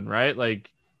Maledon, right? Like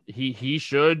he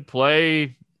should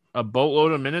play a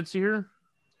boatload of minutes here.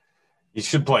 He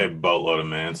should play a boatload of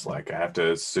minutes. Like, I have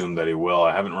to assume that he will.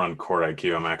 I haven't run court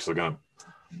IQ. I'm actually going to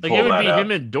like it would be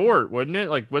him and Dort, wouldn't it?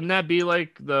 Like, wouldn't that be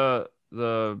like the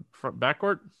front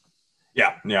backcourt?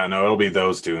 Yeah. No, it'll be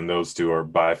those two, and those two are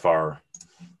by far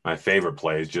my favorite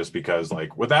plays, just because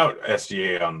like without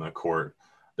SGA on the court,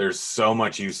 there's so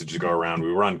much usage to go around.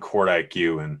 We run court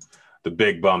IQ, and the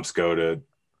big bumps go to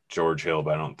George Hill,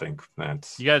 but I don't think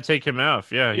that's. You got to take him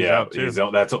off. Yeah, he's out too.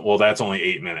 That's only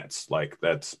 8 minutes. Like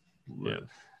that's. Yeah.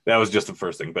 That was just the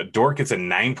first thing. But Dort gets a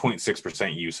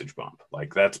 9.6% usage bump.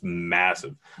 Like, that's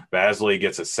massive. Basley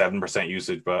gets a 7%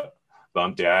 usage bump.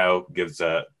 Diallo gives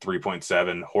a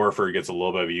 3.7. Horford gets a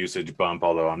little bit of a usage bump,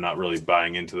 although I'm not really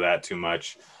buying into that too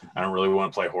much. I don't really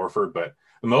want to play Horford. But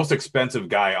the most expensive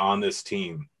guy on this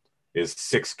team is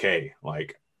 $6K.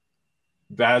 Like,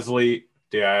 Basley,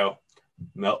 Diallo,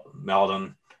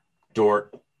 Maledon,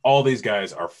 Dort, all these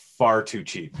guys are far too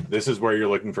cheap. This is where you're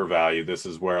looking for value. This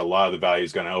is where a lot of the value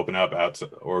is going to open up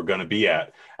going to be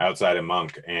outside of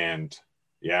Monk. And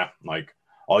yeah, like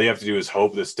all you have to do is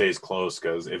hope this stays close,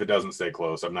 because if it doesn't stay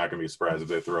close, I'm not going to be surprised if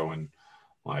they throw in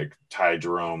like Ty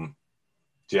Jerome,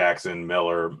 Jackson,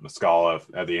 Miller, Muscala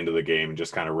at the end of the game and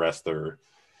just kind of rest their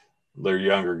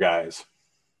younger guys.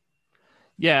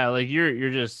 Yeah, like you're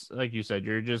just like you said,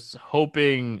 you're just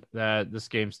hoping that this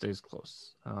game stays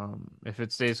close. If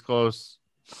it stays close,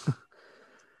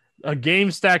 a game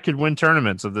stack could win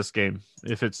tournaments of this game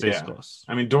if it stays close.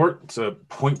 I mean, Dort's a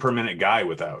point per minute guy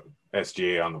without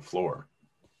SGA on the floor.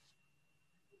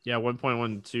 Yeah,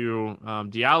 1.12.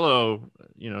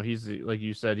 Diallo, he's like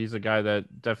you said, he's a guy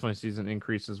that definitely sees an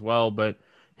increase as well, but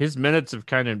his minutes have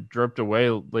kind of dripped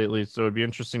away lately. So it'd be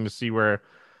interesting to see where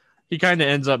he kind of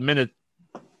ends up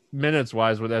minutes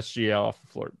wise with SGA off the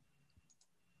floor.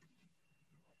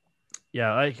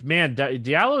 Yeah, like man,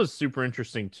 Diallo is super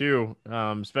interesting too.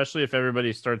 Especially if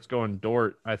everybody starts going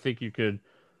Dort. I think you could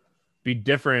be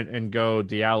different and go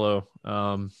Diallo.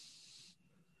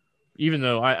 Even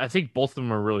though I think both of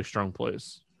them are really strong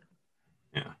plays.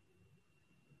 Yeah.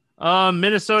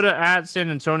 Minnesota at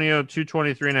San Antonio,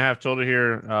 223.5 total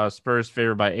here. Spurs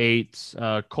favored by 8.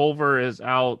 Culver is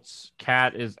out.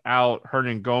 Cat is out.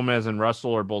 Hernan Gomez and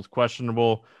Russell are both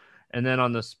questionable. And then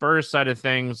on the Spurs side of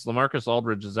things, LaMarcus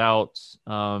Aldridge is out.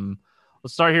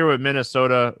 Let's start here with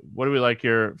Minnesota. What do we like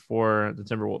here for the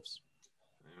Timberwolves?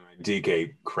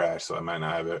 DK crashed, so I might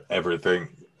not have everything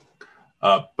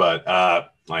up. But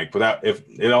if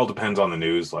it all depends on the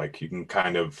news, like you can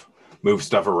kind of move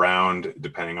stuff around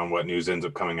depending on what news ends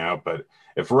up coming out. But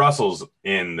if Russell's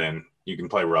in, then you can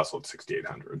play Russell at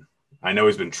 6,800. I know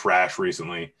he's been trash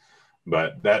recently,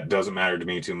 but that doesn't matter to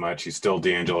me too much. He's still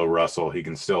D'Angelo Russell. He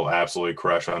can still absolutely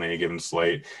crush on any given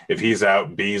slate. If he's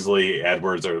out, Beasley,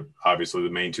 Edwards are obviously the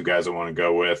main two guys I want to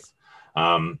go with.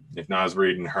 If Naz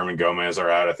Reid and Hernan Gomez are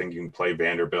out, I think you can play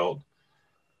Vanderbilt.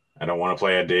 I don't want to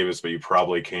play Ed Davis, but you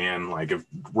probably can. Like if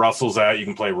Russell's out, you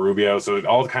can play Rubio. So it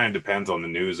all kind of depends on the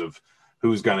news of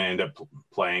who's going to end up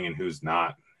playing and who's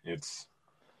not. It's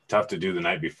tough to do the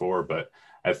night before, but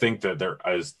I think that there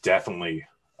is definitely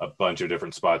a bunch of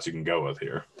different spots you can go with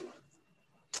here.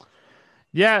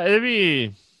 Yeah, it'd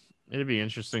be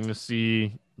interesting to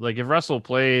see. Like if Russell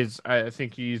plays, I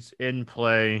think he's in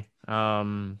play.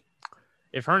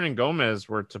 If Hernan Gomez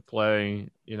were to play,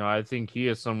 I think he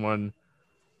is someone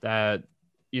that,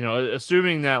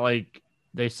 assuming that like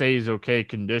they say he's okay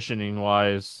conditioning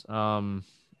wise,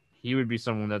 he would be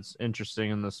someone that's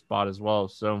interesting in the spot as well.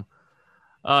 So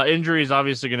injury is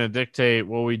obviously going to dictate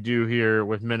what we do here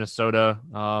with Minnesota.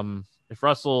 If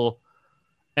Russell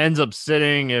ends up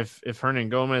sitting, if Hernan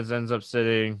Gomez ends up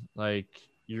sitting, like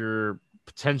you're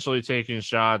potentially taking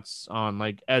shots on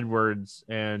like Edwards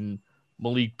and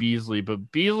Malik Beasley,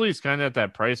 but Beasley's kind of at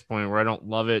that price point where I don't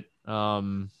love it.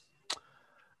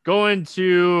 Going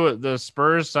to the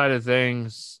Spurs side of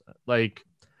things, like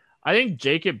I think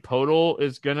Jacob Poeltl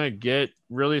is going to get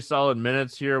really solid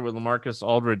minutes here with LaMarcus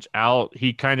Aldridge out.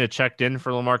 He kind of checked in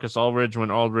for LaMarcus Aldridge when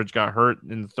Aldridge got hurt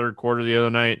in the third quarter the other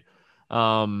night.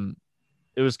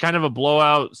 It was kind of a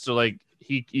blowout, so like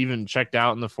he even checked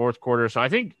out in the fourth quarter. So I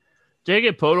think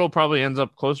Jacob Poeltl probably ends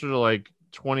up closer to like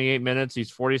 28 minutes. He's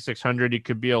 4,600. He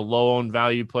could be a low-owned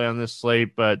value play on this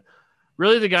slate, but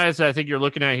really the guys that I think you're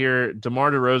looking at here, DeMar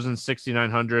DeRozan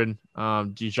 6,900,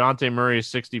 DeJounte Murray is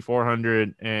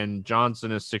 6,400, and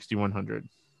Johnson is 6,100.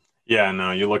 Yeah,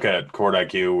 no, you look at court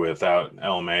IQ without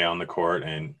LMA on the court,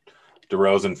 and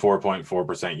DeRozan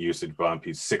 4.4% usage bump.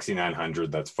 He's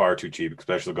 6,900. That's far too cheap,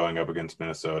 especially going up against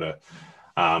Minnesota.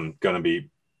 Going to be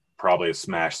probably a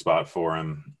smash spot for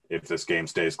him if this game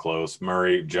stays close.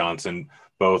 Murray, Johnson,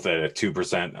 both at a 2%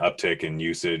 uptick in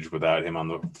usage without him on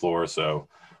the floor. So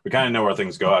we kind of know where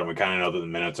things go out, and we kind of know that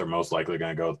the minutes are most likely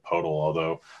going to go with Podol,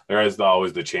 although there is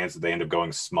always the chance that they end up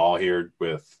going small here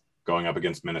with going up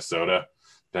against Minnesota,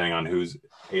 depending on who's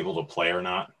able to play or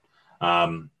not.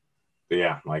 But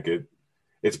yeah, like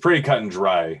it's pretty cut and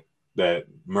dry that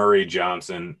Murray,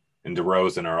 Johnson, and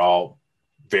DeRozan are all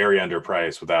very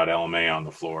underpriced without LMA on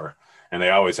the floor, and they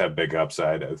always have big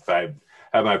upside. If I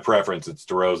have my preference, it's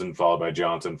DeRozan followed by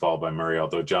Johnson, followed by Murray,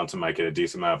 although Johnson might get a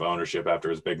decent amount of ownership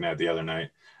after his big night the other night.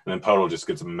 And then Podol just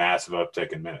gets a massive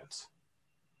uptick in minutes.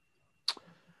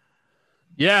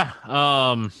 Yeah.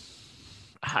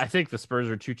 I think the Spurs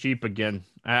are too cheap again.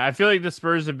 I feel like the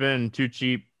Spurs have been too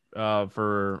cheap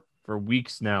for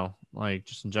weeks now, like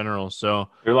just in general. So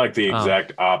they're like the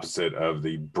exact opposite of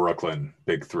the Brooklyn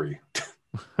Big Three.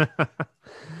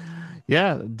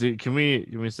 Yeah, can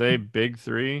we say big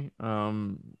three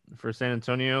for San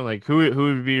Antonio? Like who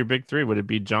would be your big three? Would it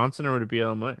be Johnson or would it be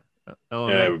LMA?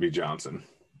 Yeah, it would be Johnson.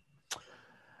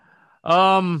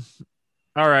 All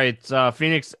right,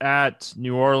 Phoenix at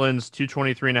New Orleans,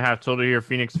 223.5 total here.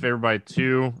 Phoenix favored by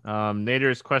 2.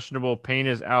 Nader is questionable. Payne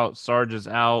is out. Sarge is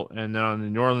out. And then on the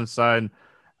New Orleans side,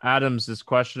 Adams is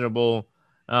questionable.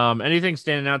 Anything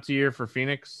standing out to you for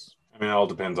Phoenix? I mean, it all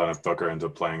depends on if Booker ends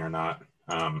up playing or not.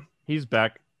 He's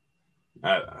back.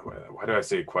 Why do I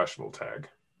say questionable tag?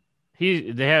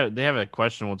 They have a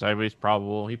questionable tag, but he's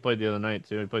probable. He played the other night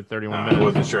too. He played 31 I minutes.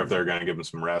 wasn't sure if they were going to give him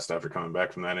some rest after coming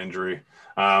back from that injury.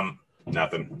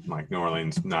 Nothing. Like New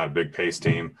Orleans, not a big pace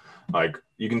team. Like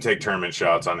you can take tournament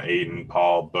shots on Ayton,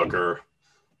 Paul, Booker,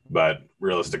 but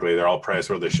realistically, they're all priced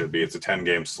where they should be. It's a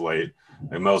 10-game slate.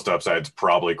 And most upside's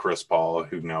probably Chris Paul,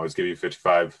 who can always give you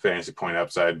 55 fantasy point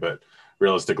upside, but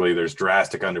realistically, there's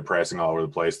drastic underpricing all over the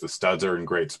place. The studs are in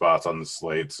great spots on the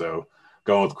slate, so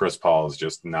going with Chris Paul is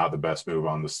just not the best move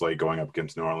on the slate going up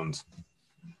against New Orleans.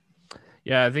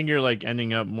 Yeah, I think you're like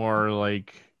ending up more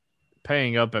like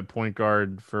paying up at point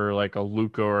guard for like a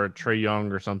Luka or a Trae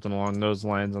Young or something along those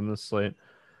lines on this slate.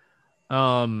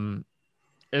 And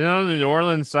then on the New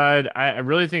Orleans side, I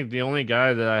really think the only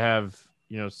guy that I have,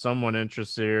 somewhat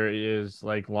interested here is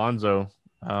like Lonzo.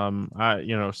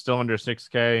 Still under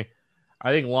 6K.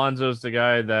 I think Lonzo's the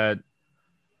guy that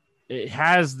it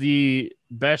has the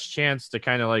best chance to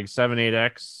kind of like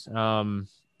 7-8x.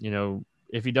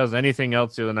 If he does anything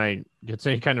else the other night, gets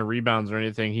any kind of rebounds or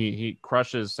anything, he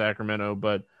crushes Sacramento.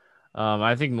 But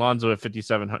I think Lonzo at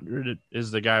 5,700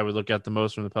 is the guy I would look at the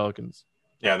most from the Pelicans.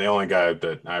 Yeah, the only guy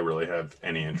that I really have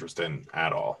any interest in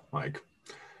at all. Like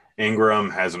Ingram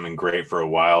hasn't been great for a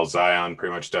while. Zion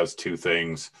pretty much does two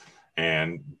things.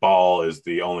 And Ball is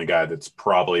the only guy that's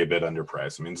probably a bit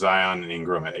underpriced. I mean, Zion and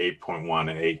Ingram at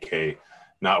 8.1 and 8K,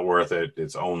 not worth it.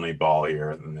 It's only Ball here.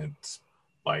 And it's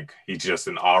like he's just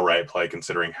an all right play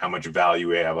considering how much value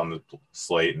we have on the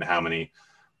slate and how many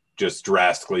just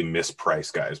drastically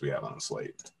mispriced guys we have on the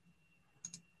slate.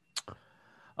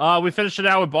 We finished it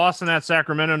out with Boston at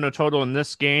Sacramento. No total in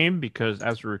this game because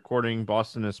as we're recording,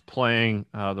 Boston is playing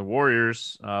the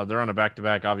Warriors. They're on a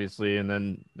back-to-back, obviously. And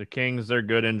then the Kings, they're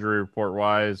good injury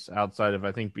report-wise outside of,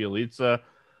 I think, Bielitsa.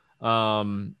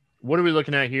 What are we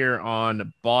looking at here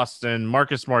on Boston?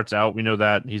 Marcus Smart's out. We know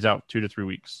that. He's out 2 to 3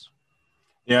 weeks.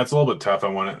 Yeah, it's a little bit tough.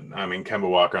 Kemba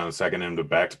Walker on the second end of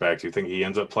back-to-back. Do you think he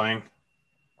ends up playing?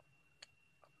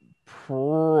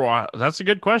 That's a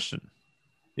good question.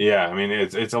 Yeah, I mean,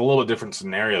 it's a little bit different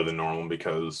scenario than normal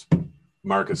because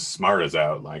Marcus Smart is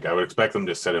out. Like, I would expect them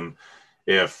to sit him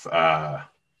if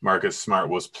Marcus Smart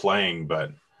was playing,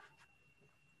 but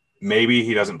maybe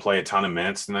he doesn't play a ton of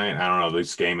minutes tonight. I don't know.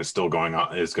 This game is still going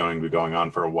to be going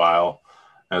on for a while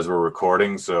as we're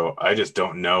recording, so I just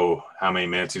don't know how many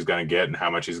minutes he's going to get and how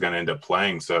much he's going to end up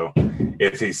playing. So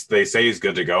if they say he's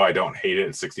good to go, I don't hate it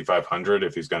at 6,500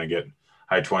 if he's going to get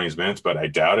high 20s minutes, but I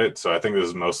doubt it. So I think this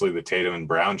is mostly the Tatum and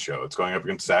Brown show. It's going up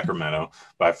against Sacramento,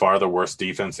 by far the worst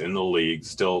defense in the league,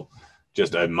 still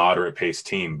just a moderate pace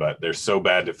team, but they're so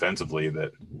bad defensively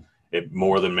that it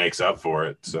more than makes up for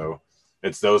it. So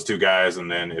it's those two guys. And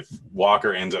then if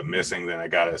Walker ends up missing, then I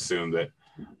got to assume that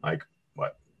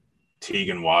Teague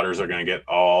and Waters are going to get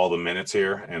all the minutes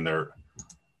here. And they're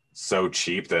so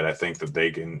cheap that I think that they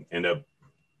can end up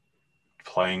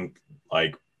playing,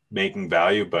 like making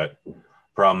value, but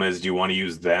Problem is, do you want to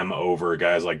use them over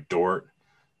guys like Dort,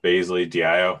 Baisley,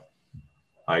 Diallo?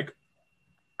 Like,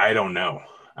 I don't know.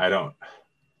 I don't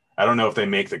know if they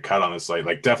make the cut on this slate.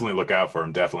 Like, definitely look out for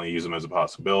them. Definitely use them as a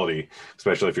possibility,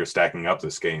 especially if you're stacking up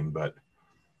this game. But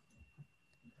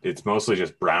it's mostly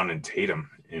just Brown and Tatum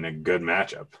in a good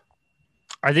matchup.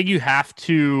 I think you have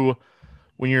to,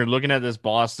 when you're looking at this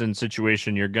Boston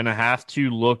situation, you're going to have to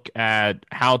look at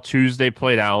how Tuesday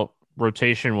played out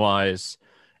rotation-wise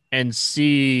and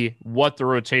see what the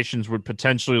rotations would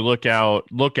potentially look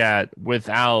at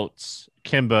without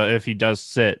Kemba if he does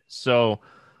sit. So a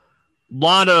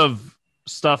lot of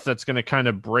stuff that's going to kind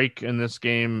of break in this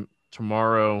game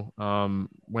tomorrow,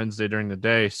 Wednesday during the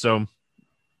day. So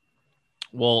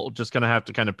we'll just going to have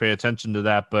to kind of pay attention to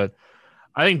that. But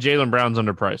I think Jaylen Brown's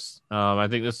underpriced. I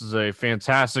think this is a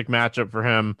fantastic matchup for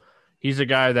him. He's a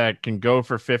guy that can go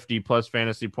for 50 plus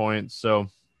fantasy points. So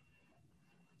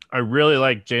I really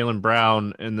like Jaylen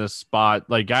Brown in this spot.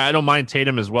 Like, I don't mind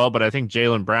Tatum as well, but I think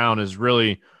Jaylen Brown is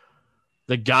really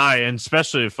the guy, and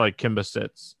especially if like Kemba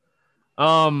sits.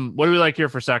 What do we like here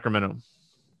for Sacramento?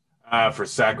 For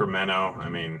Sacramento, I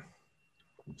mean,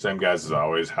 same guys as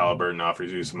always. Halliburton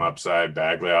offers you some upside.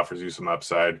 Bagley offers you some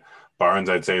upside. Barnes,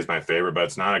 I'd say, is my favorite, but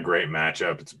it's not a great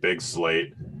matchup. It's a big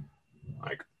slate.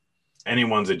 Like,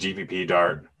 anyone's a GPP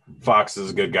dart. Fox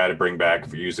is a good guy to bring back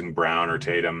if you're using Brown or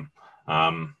Tatum.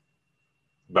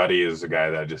 Buddy is a guy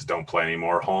that I just don't play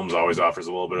anymore. Holmes always offers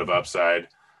a little bit of upside,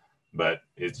 but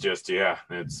it's just,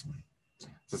 it's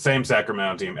the same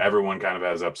Sacramento team. Everyone kind of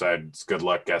has upside. It's good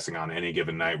luck guessing on any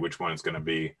given night which one it's going to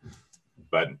be,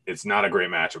 but it's not a great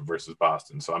matchup versus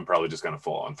Boston, so I'm probably just going to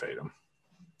full on fade him.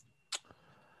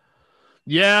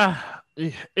 Yeah,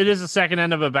 it is the second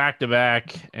end of a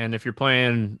back-to-back, and if you're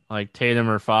playing like Tatum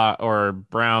or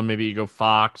Brown, maybe you go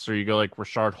Fox or you go like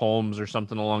Rashard Holmes or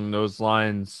something along those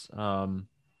lines.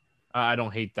 I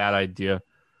don't hate that idea.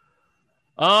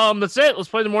 That's it. Let's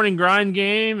play the morning grind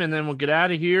game, and then we'll get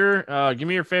out of here. Give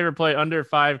me your favorite play under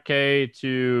 5K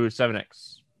to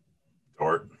 7X.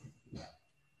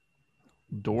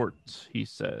 Dort, he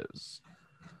says.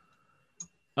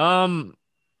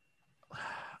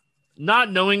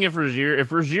 Not knowing if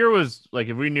Rozier was like,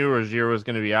 if we knew Rozier was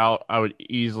going to be out, I would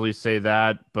easily say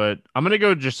that. But I'm going to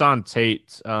go Jason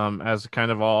Tate as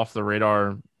kind of off the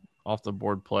radar, off the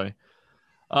board play.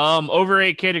 Over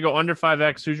 8K to go under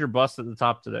 5X. Who's your bust at the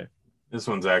top today? This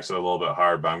one's actually a little bit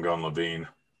hard, but I'm going Levine.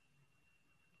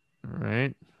 All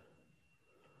right.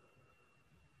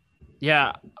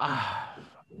 Yeah,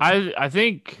 I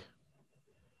think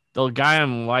the guy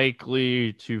I'm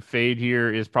likely to fade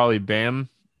here is probably Bam.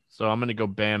 So I'm going to go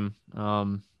Bam.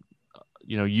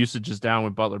 Usage is down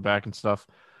with Butler back and stuff.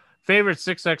 Favorite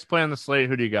 6X play on the slate,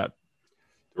 who do you got?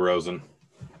 DeRozan,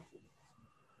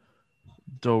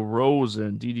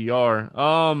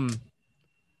 DDR.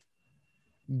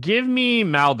 Give me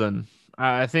Malden.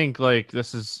 I think like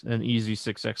this is an easy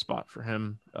 6X spot for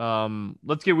him.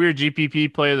 Let's get weird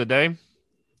GPP play of the day.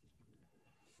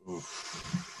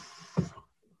 Oof.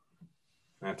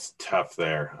 That's tough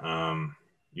there.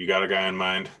 You got a guy in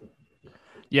mind?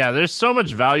 Yeah, there's so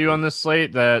much value on this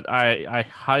slate that I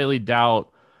highly doubt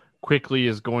Quickly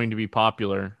is going to be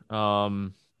popular.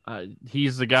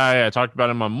 He's the guy, I talked about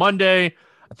him on Monday.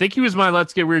 I think he was my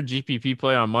Let's Get Weird GPP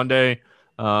play on Monday.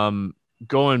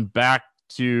 Going back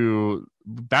to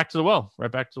the well,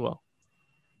 right back to the well.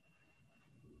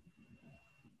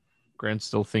 Grant's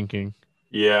still thinking.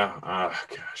 Yeah.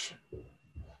 Gosh.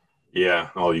 Yeah.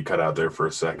 Oh, you cut out there for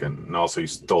a second. And also you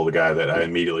stole the guy that I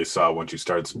immediately saw once you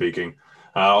started speaking.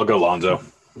 I'll go Lonzo.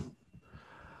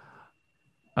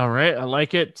 All right. I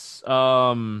like it.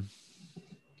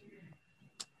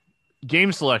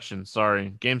 Game selection.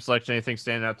 Anything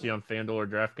standing out to you on FanDuel or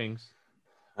DraftKings?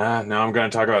 Now I'm going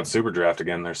to talk about Super Draft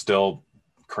again. They're still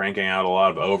cranking out a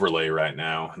lot of overlay right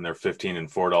now, and they're $15 and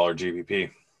 $4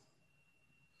 GPP.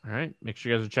 All right. Make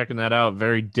sure you guys are checking that out.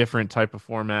 Very different type of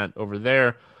format over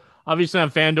there. Obviously on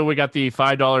FanDuel, we got the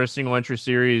 $5 single entry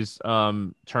series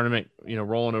tournament,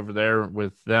 rolling over there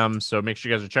with them. So make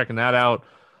sure you guys are checking that out.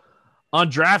 On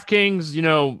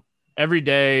DraftKings, every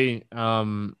day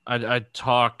I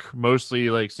talk mostly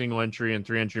like single entry and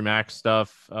 3-entry max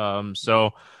stuff.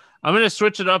 So I'm going to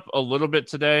switch it up a little bit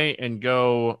today and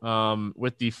go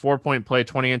with the 4-point play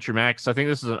 20-entry max. I think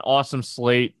this is an awesome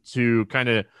slate to kind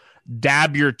of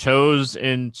dab your toes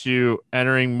into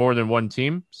entering more than one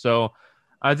team. So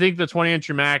I think the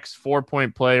 20-entry max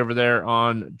 4-point play over there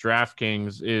on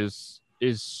DraftKings is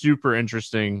super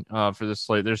interesting for this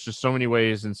slate. There's just so many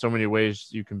ways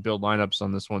you can build lineups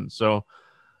on this one. So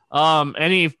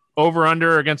any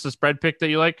over-under against the spread pick that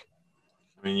you like?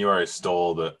 I mean, you already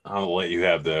stole the. I'll let you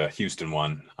have the Houston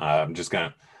one. I'm just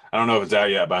gonna. I don't know if it's out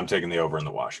yet, but I'm taking the over in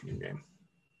the Washington game.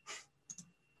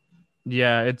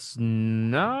 Yeah, it's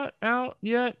not out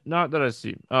yet. Not that I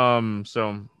see.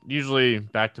 So usually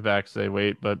back to backs they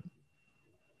wait, but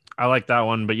I like that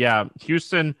one. But yeah,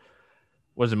 Houston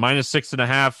was it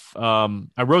 -6.5.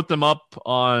 I wrote them up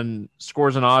on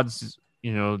Scores and Odds,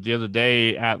 the other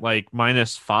day at like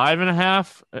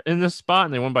 -5.5 in this spot,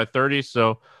 and they won by 30.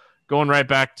 So going right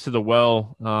back to the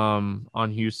well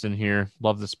on Houston here.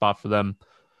 Love the spot for them.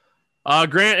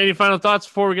 Grant, any final thoughts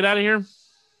before we get out of here?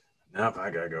 Nope, I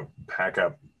gotta go pack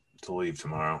up to leave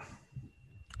tomorrow.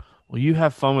 Well, you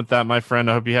have fun with that, my friend.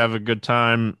 I hope you have a good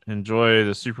time. Enjoy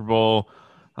the Super Bowl.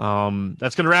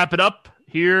 That's going to wrap it up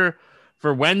here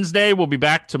for Wednesday. We'll be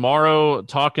back tomorrow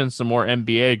talking some more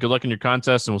NBA. Good luck in your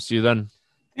contest, and we'll see you then.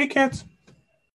 Hey, kids.